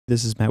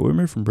This is Matt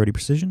Whitmer from Brady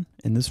Precision.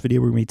 In this video,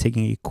 we're going to be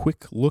taking a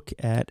quick look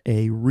at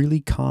a really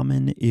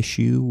common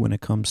issue when it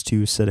comes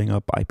to setting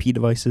up IP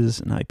devices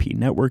and IP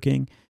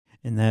networking,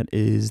 and that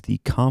is the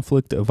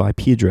conflict of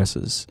IP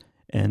addresses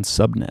and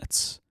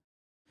subnets.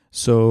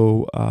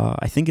 So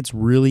I think it's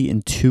really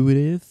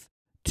intuitive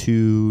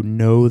to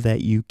know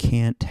that you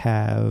can't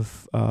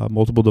have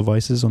multiple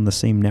devices on the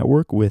same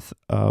network with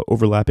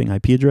overlapping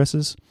IP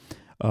addresses.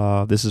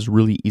 This is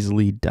really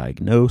easily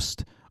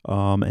diagnosed.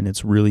 And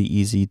it's really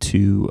easy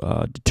to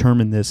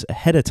determine this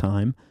ahead of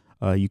time.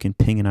 You can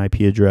ping an IP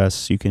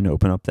address. You can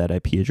open up that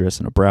IP address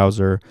in a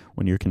browser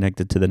when you're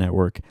connected to the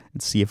network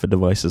and see if a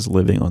device is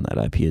living on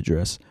that IP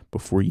address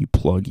before you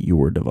plug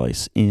your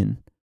device in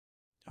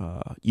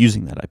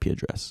using that IP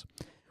address.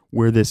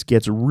 Where this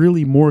gets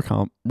really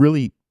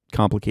really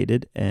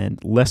complicated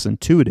and less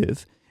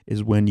intuitive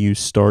is when you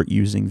start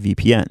using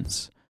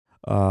VPNs.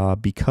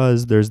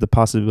 Because there's the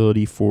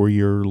possibility for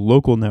your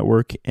local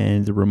network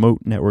and the remote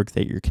network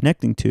that you're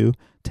connecting to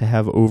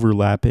have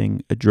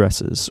overlapping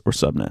addresses or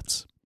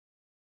subnets.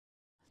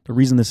 The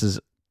reason this is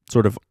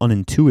sort of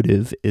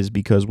unintuitive is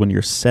because when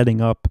you're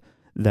setting up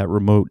that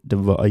remote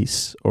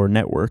device or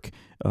network,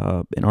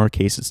 in our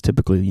case it's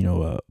typically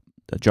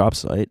a job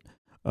site,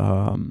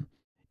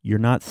 you're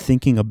not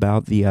thinking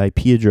about the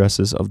IP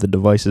addresses of the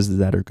devices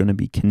that are going to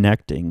be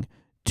connecting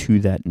to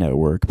that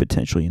network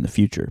potentially in the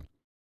future.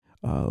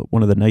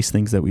 One of the nice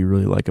things that we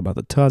really like about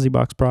the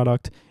Tozzybox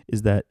product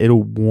is that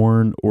it'll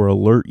warn or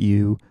alert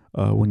you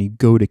when you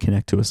go to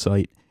connect to a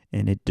site,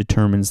 and it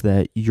determines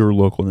that your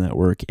local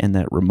network and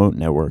that remote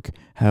network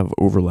have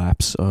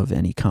overlaps of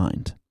any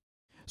kind.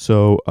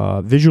 So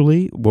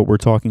visually, what we're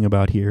talking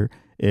about here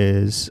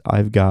is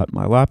I've got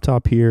my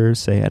laptop here,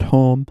 say at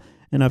home,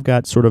 and I've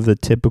got sort of the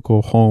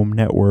typical home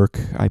network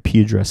IP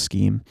address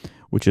scheme,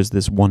 which is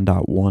this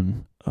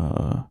 1.1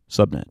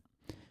 subnet.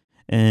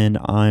 And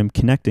I'm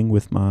connecting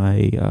with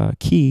my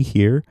key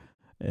here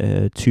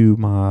to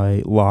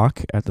my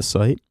lock at the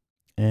site,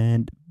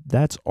 and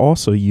that's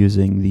also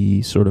using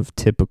the sort of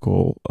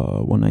typical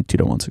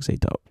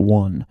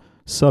 192.168.1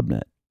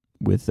 subnet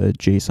with a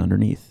JACE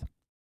underneath.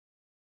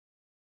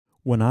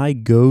 When I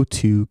go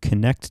to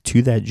connect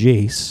to that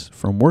JACE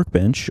from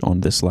Workbench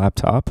on this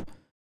laptop,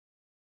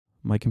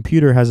 my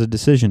computer has a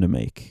decision to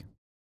make.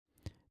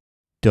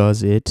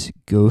 Does it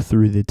go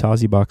through the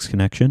Tozzybox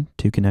connection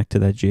to connect to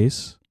that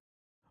JACE?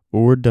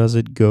 Or does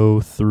it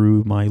go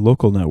through my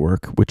local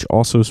network, which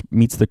also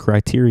meets the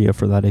criteria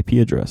for that IP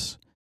address?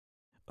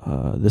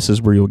 This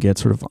is where you'll get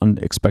sort of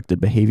unexpected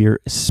behavior,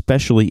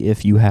 especially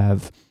if you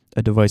have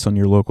a device on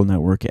your local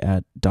network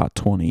at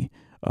 .20.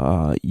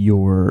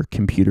 Your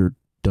computer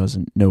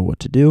doesn't know what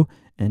to do,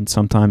 and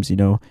sometimes,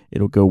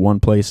 it'll go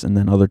one place, and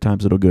then other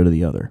times it'll go to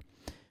the other.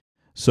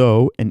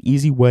 So an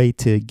easy way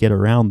to get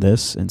around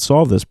this and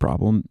solve this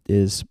problem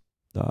is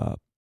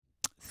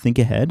think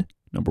ahead,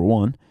 number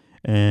one.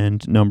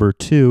 And number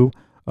two,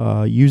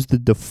 use the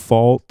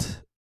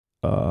default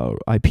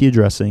IP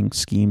addressing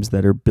schemes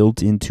that are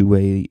built into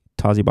a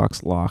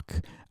Tozzybox lock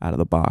out of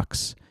the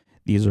box.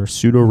 These are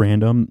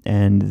pseudo-random,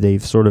 and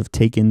they've sort of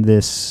taken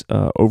this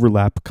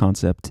overlap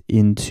concept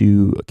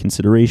into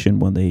consideration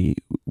when they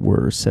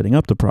were setting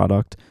up the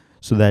product,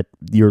 so that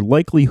your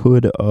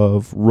likelihood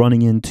of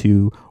running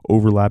into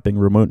overlapping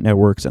remote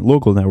networks and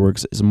local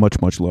networks is much,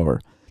 much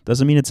lower.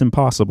 Doesn't mean it's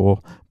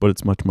impossible, but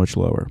it's much, much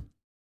lower.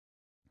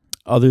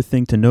 Other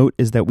thing to note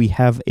is that we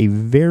have a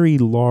very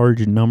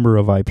large number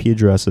of IP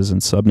addresses and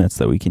subnets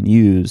that we can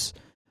use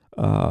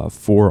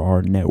for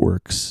our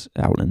networks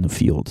out in the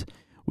field.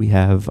 We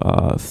have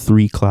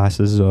 3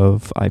 classes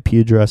of IP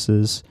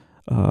addresses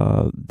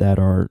that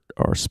are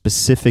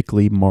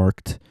specifically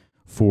marked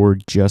for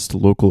just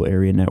local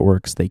area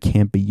networks. They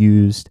can't be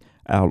used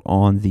out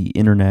on the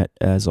internet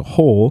as a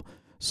whole,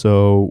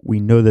 so we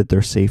know that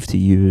they're safe to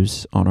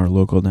use on our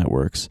local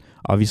networks.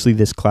 Obviously,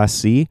 this Class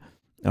C,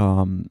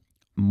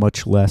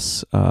 much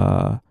less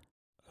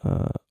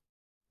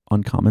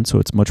uncommon, so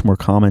it's much more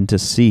common to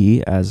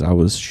see, as I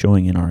was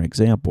showing in our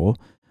example.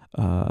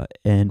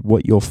 And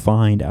what you'll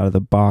find out of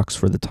the box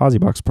for the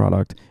Tozzybox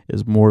product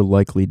is more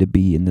likely to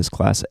be in this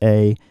Class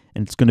A,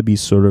 and it's going to be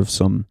sort of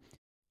some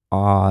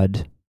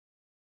odd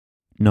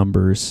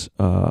numbers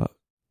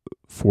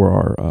for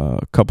our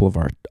couple of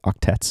our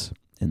octets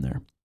in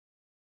there.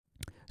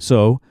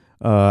 So,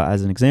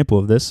 as an example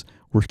of this,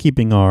 we're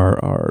keeping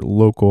our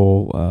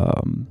local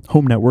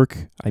home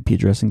network IP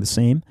addressing the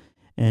same,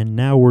 and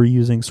now we're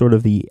using sort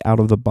of the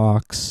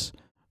out-of-the-box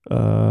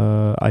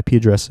IP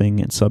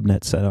addressing and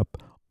subnet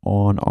setup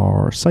on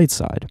our site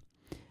side.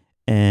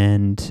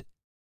 And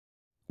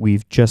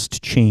we've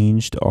just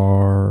changed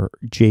our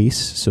JACE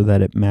so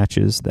that it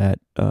matches that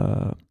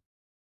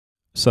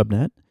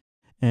subnet.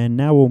 And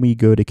now when we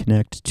go to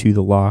connect to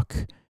the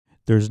lock,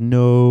 there's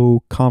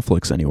no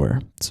conflicts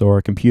anywhere. So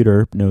our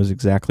computer knows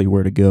exactly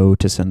where to go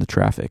to send the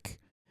traffic.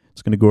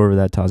 It's going to go over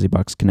that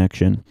Tozzybox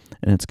connection,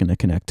 and it's going to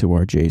connect to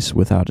our JACE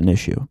without an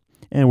issue.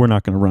 And we're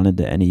not going to run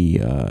into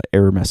any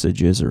error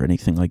messages or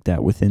anything like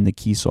that within the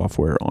key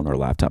software on our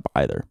laptop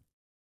either.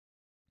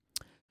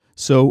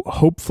 So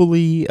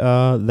hopefully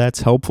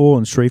that's helpful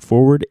and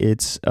straightforward.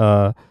 It's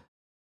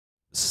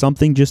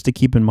something just to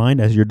keep in mind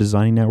as you're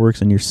designing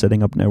networks and you're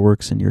setting up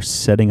networks and you're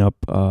setting up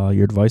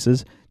your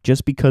devices.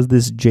 Just because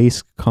this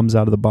Jace comes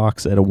out of the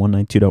box at a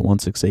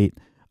 192.168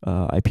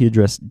 IP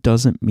address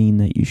doesn't mean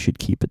that you should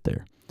keep it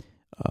there.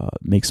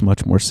 It makes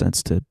much more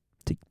sense to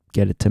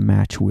get it to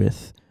match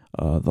with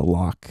the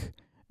lock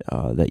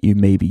that you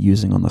may be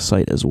using on the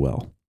site as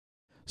well.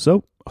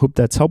 So hope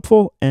that's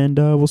helpful, and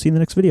we'll see you in the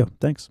next video.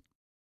 Thanks.